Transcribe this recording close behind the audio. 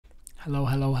Hello,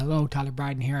 hello, hello. Tyler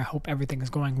Bryden here. I hope everything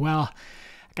is going well.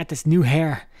 I got this new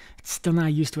hair. It's still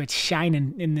not used to it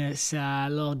shining in this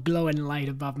little glowing light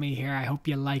above me here. I hope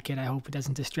you like it. I hope it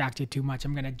doesn't distract you too much.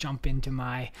 I'm going to jump into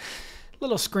my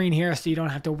little screen here so you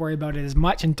don't have to worry about it as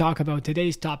much and talk about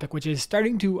today's topic, which is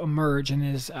starting to emerge and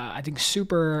is, I think,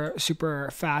 super, super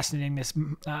fascinating. This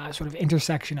sort of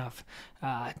intersection of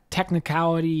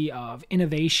technicality, of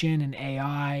innovation and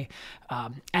AI,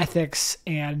 ethics,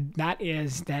 and that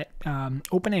is that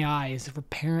OpenAI is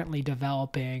apparently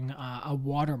developing a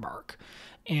watermark.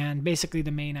 And basically, the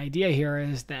main idea here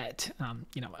is that,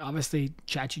 obviously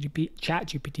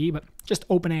ChatGPT, but just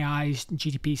OpenAI's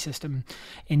GTP system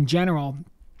in general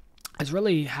has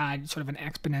really had sort of an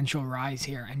exponential rise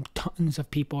here, and tons of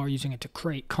people are using it to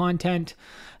create content,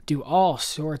 do all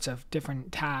sorts of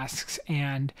different tasks,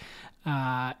 and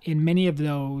in many of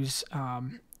those,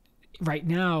 right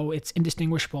now, it's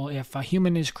indistinguishable if a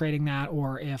human is creating that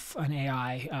or if an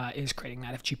AI is creating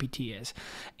that, if GPT is.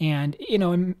 And,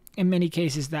 in many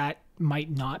cases, that might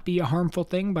not be a harmful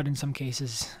thing, but in some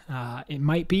cases, it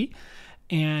might be.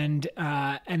 And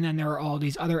then there are all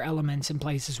these other elements in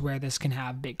places where this can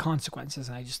have big consequences.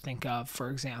 And I just think of, for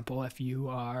example, if you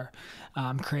are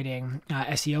creating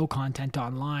SEO content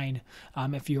online,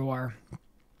 if you're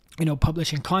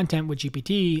publishing content with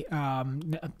GPT,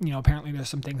 apparently there's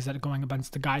some things that are going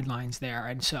against the guidelines there.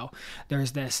 And so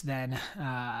there's this then,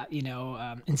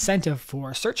 incentive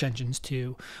for search engines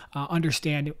to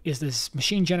understand, is this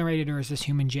machine generated or is this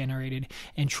human generated?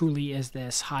 And truly, is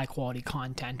this high quality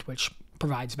content, which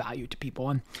provides value to people?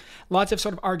 And lots of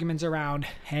sort of arguments around,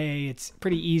 hey, it's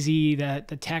pretty easy.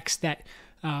 The text that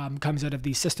comes out of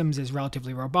these systems is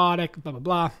relatively robotic, blah, blah,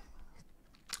 blah.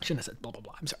 Shouldn't have said blah, blah,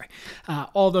 blah. I'm sorry.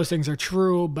 All those things are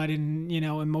true, but in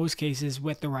most cases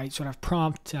with the right sort of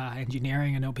prompt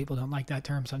engineering, I know people don't like that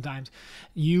term sometimes,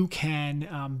 you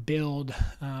can build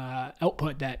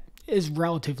output that is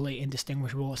relatively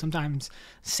indistinguishable, sometimes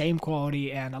same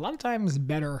quality, and a lot of times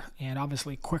better and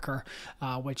obviously quicker,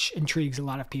 which intrigues a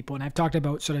lot of people. And I've talked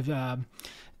about sort of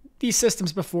these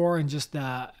systems before, and just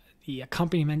the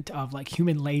accompaniment of like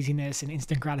human laziness and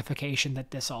instant gratification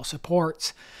that this all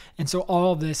supports. And so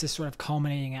all of this is sort of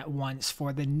culminating at once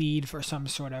for the need for some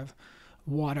sort of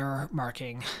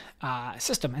watermarking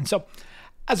system. And so,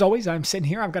 as always, I'm sitting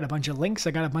here, I've got a bunch of links,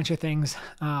 I got a bunch of things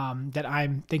that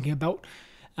I'm thinking about,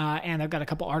 and I've got a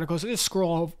couple articles. So just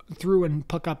scroll through and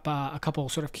pick up a couple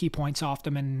sort of key points off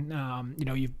them, and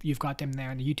you've got them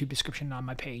there in the YouTube description on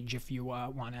my page if you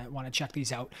want to check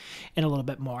these out in a little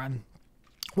bit more. And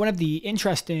one of the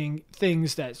interesting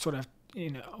things that sort of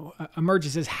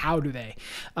emerges is, how do they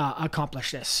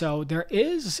accomplish this? So there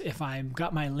is, if I've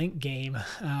got my link game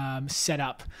set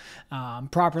up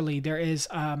properly, there is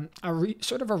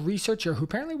sort of a researcher who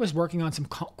apparently was working on some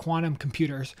quantum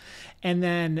computers, and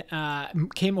then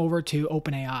came over to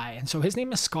OpenAI. And so his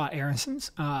name is Scott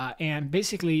Aaronsons, and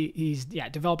basically he's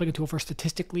developing a tool for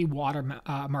statistically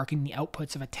watermarking the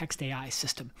outputs of a text AI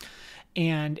system.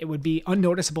 And it would be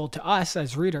unnoticeable to us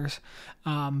as readers,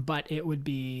 but it would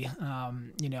be,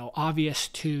 obvious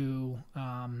to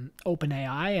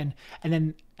OpenAI. And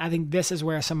then I think this is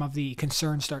where some of the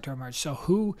concerns start to emerge.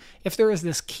 So if there is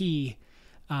this key,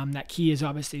 that key is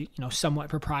obviously, somewhat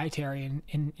proprietary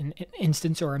in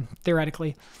instance or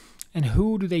theoretically, and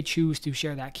who do they choose to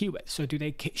share that key with? So do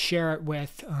they share it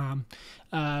with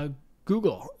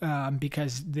Google,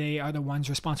 because they are the ones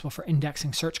responsible for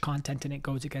indexing search content and it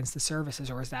goes against the services,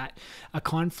 or is that a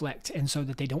conflict and so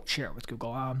that they don't share it with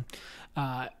Google?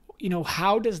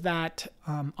 How does that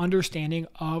understanding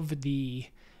of the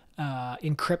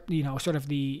encrypt,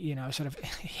 sort of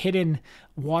hidden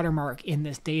watermark in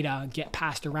this data get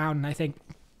passed around? And I think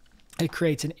it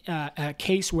creates a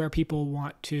case where people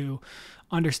want to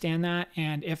understand that,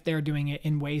 and if they're doing it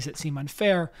in ways that seem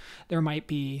unfair, there might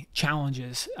be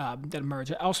challenges that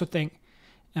emerge. I also think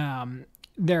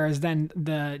there is then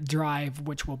the drive,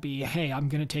 which will be, hey, I'm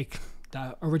going to take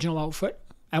the original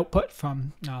output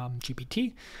from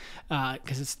GPT,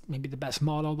 because it's maybe the best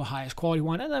model, the highest quality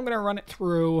one, and I'm going to run it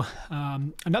through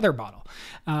another model,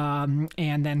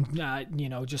 and then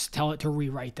just tell it to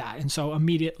rewrite that. And so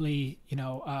immediately,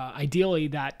 ideally,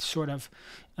 that sort of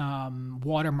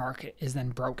watermark is then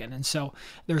broken. And so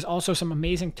there's also some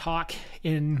amazing talk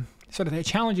in sort of the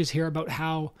challenges here about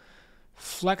how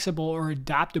flexible or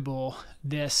adaptable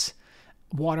this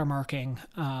watermarking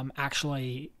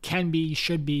actually can be,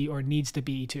 should be, or needs to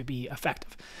be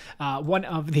effective. One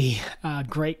of the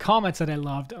great comments that I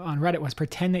loved on Reddit was,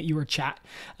 pretend that you were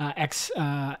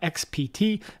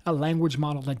XPT, a language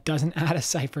model that doesn't add a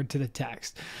cipher to the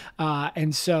text.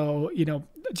 And so,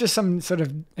 just some sort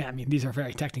of, I mean, these are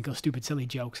very technical, stupid, silly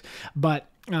jokes, but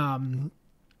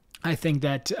I think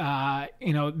that,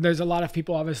 there's a lot of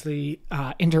people obviously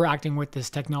interacting with this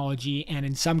technology, and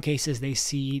in some cases they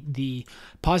see the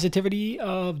positivity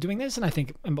of doing this. And I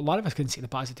think a lot of us can see the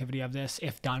positivity of this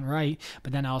if done right,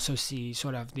 but then also see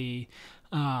sort of the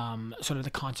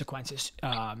consequences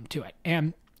to it.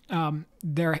 And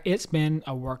it's been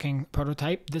a working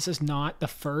prototype. This is not the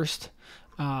first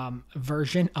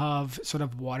version of sort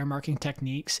of watermarking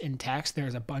techniques in text.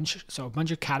 There's a bunch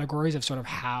of categories of sort of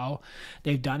how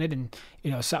they've done it, and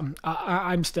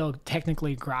I'm still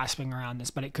technically grasping around this,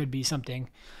 but it could be something.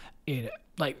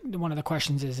 Like one of the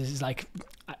questions is like,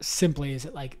 simply, is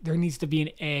it like there needs to be an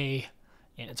A,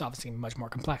 and it's obviously much more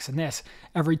complex than this,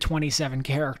 every 27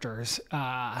 characters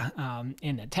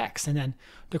in the text, and then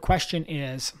the question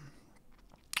is,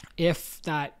 if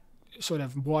that sort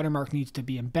of watermark needs to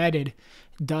be embedded,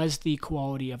 does the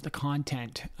quality of the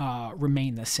content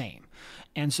remain the same?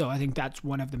 And so I think that's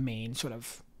one of the main sort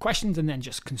of questions, and then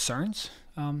just concerns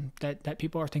that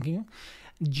people are thinking.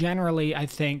 Generally, I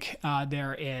think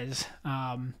there is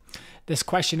this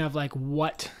question of like,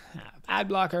 what ad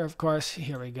blocker, of course,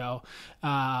 here we go.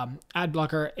 Ad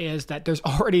blocker is that there's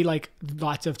already like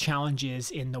lots of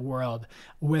challenges in the world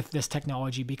with this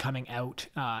technology becoming out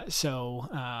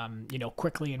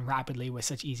quickly and rapidly with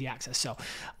such easy access. So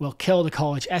we'll kill the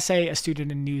college essay. A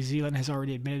student in New Zealand has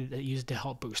already admitted that it used to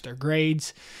help boost their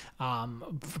grades.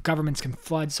 Governments can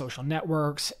flood social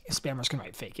networks. Spammers can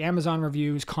write fake Amazon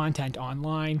reviews, content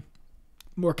online,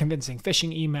 more convincing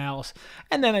phishing emails.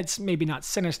 And then it's maybe not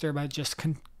sinister, but just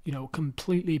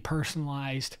completely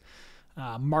personalized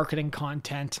marketing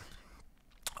content.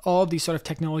 All of these sort of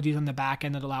technologies on the back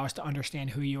end that allow us to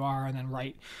understand who you are, and then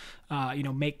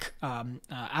make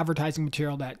advertising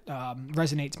material that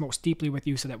resonates most deeply with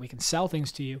you so that we can sell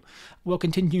things to you, will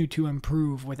continue to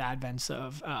improve with advents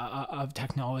of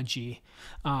technology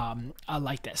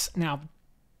like this. Now,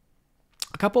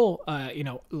 a couple,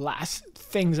 last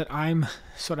things that I'm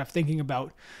sort of thinking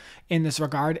about in this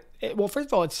regard. Well, first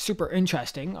of all, it's super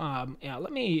interesting.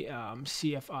 Let me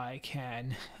see if I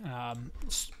can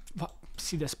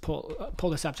see this, pull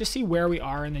this up, just see where we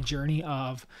are in the journey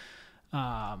of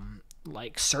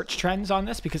like search trends on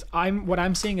this, because what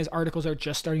I'm seeing is articles are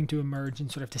just starting to emerge in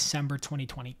sort of December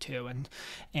 2022,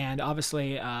 and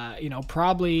obviously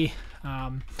probably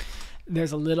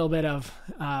there's a little bit of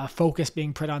focus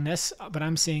being put on this, but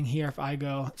I'm seeing here, if I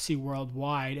go see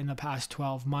worldwide in the past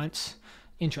 12 months,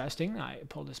 interesting. I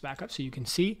pulled this back up so you can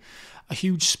see a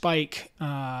huge spike,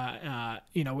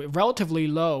 relatively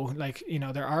low. Like,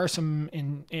 there are some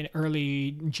in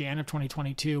early Jan of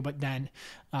 2022, but then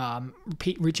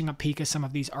reaching a peak as some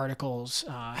of these articles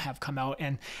have come out.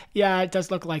 And yeah, it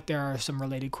does look like there are some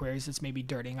related queries that's maybe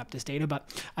dirtying up this data. But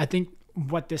I think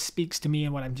what this speaks to me,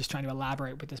 and what I'm just trying to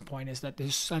elaborate with this point, is that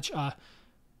there's such a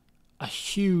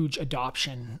huge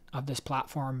adoption of this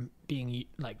platform being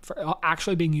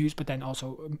actually being used, but then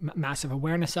also massive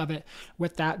awareness of it.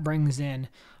 With that brings in,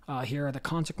 here are the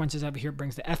consequences of it. Here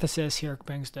brings the ethicist. Here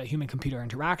brings the human-computer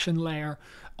interaction layer.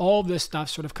 All of this stuff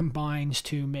sort of combines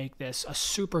to make this a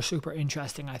super, super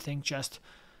interesting, I think, just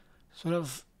sort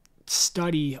of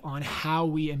study on how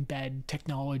we embed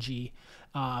technology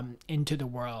into the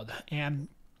world. And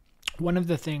one of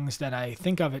the things that I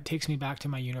think of, it takes me back to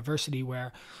my university,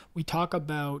 where we talk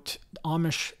about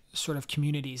Amish sort of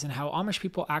communities, and how Amish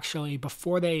people actually,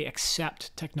 before they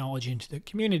accept technology into the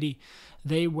community,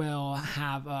 they will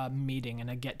have a meeting and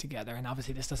a get together. And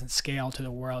obviously this doesn't scale to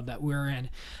the world that we're in,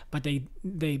 but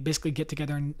they basically get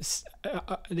together and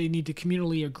they need to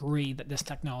communally agree that this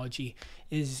technology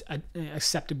is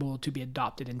acceptable to be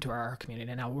adopted into our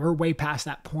community. Now we're way past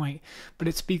that point, but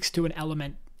it speaks to an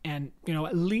element. And,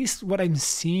 at least what I'm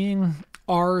seeing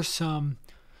are some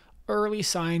early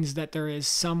signs that there is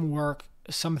some work,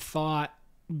 some thought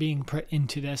being put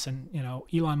into this. And,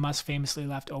 Elon Musk famously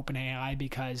left OpenAI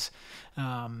because,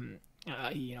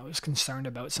 he was concerned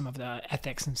about some of the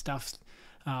ethics and stuff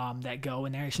that go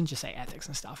in there. I shouldn't just say ethics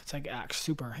and stuff. It's like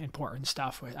super important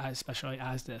stuff, especially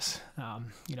as this,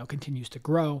 continues to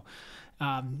grow.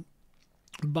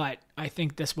 But I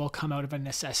think this will come out of a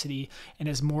necessity, and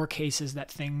as more cases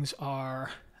that things are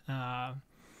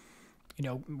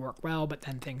work well, but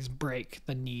then things break,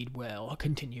 the need will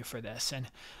continue for this. And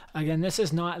again, this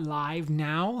is not live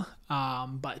now,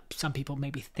 but some people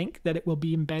maybe think that it will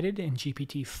be embedded in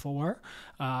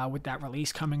GPT-4 with that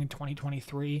release coming in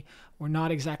 2023. We're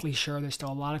not exactly sure. There's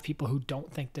still a lot of people who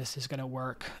don't think this is going to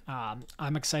work.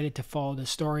 I'm excited to follow the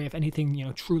story. If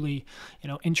anything, truly,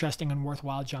 interesting and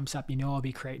worthwhile jumps up, I'll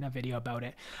be creating a video about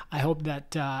it. I hope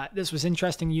that this was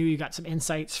interesting. You got some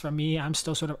insights from me. I'm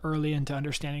still sort of early into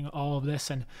understanding all of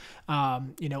this and,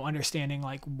 understanding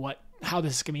like how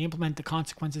this is going to be implemented, the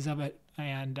consequences of it.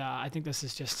 And I think this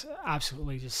is just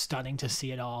absolutely just stunning to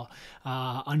see it all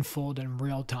unfold in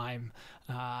real time.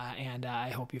 And I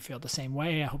hope you feel the same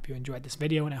way. I hope you enjoyed this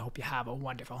video, and I hope you have a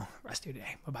wonderful rest of your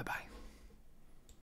day. Bye-bye.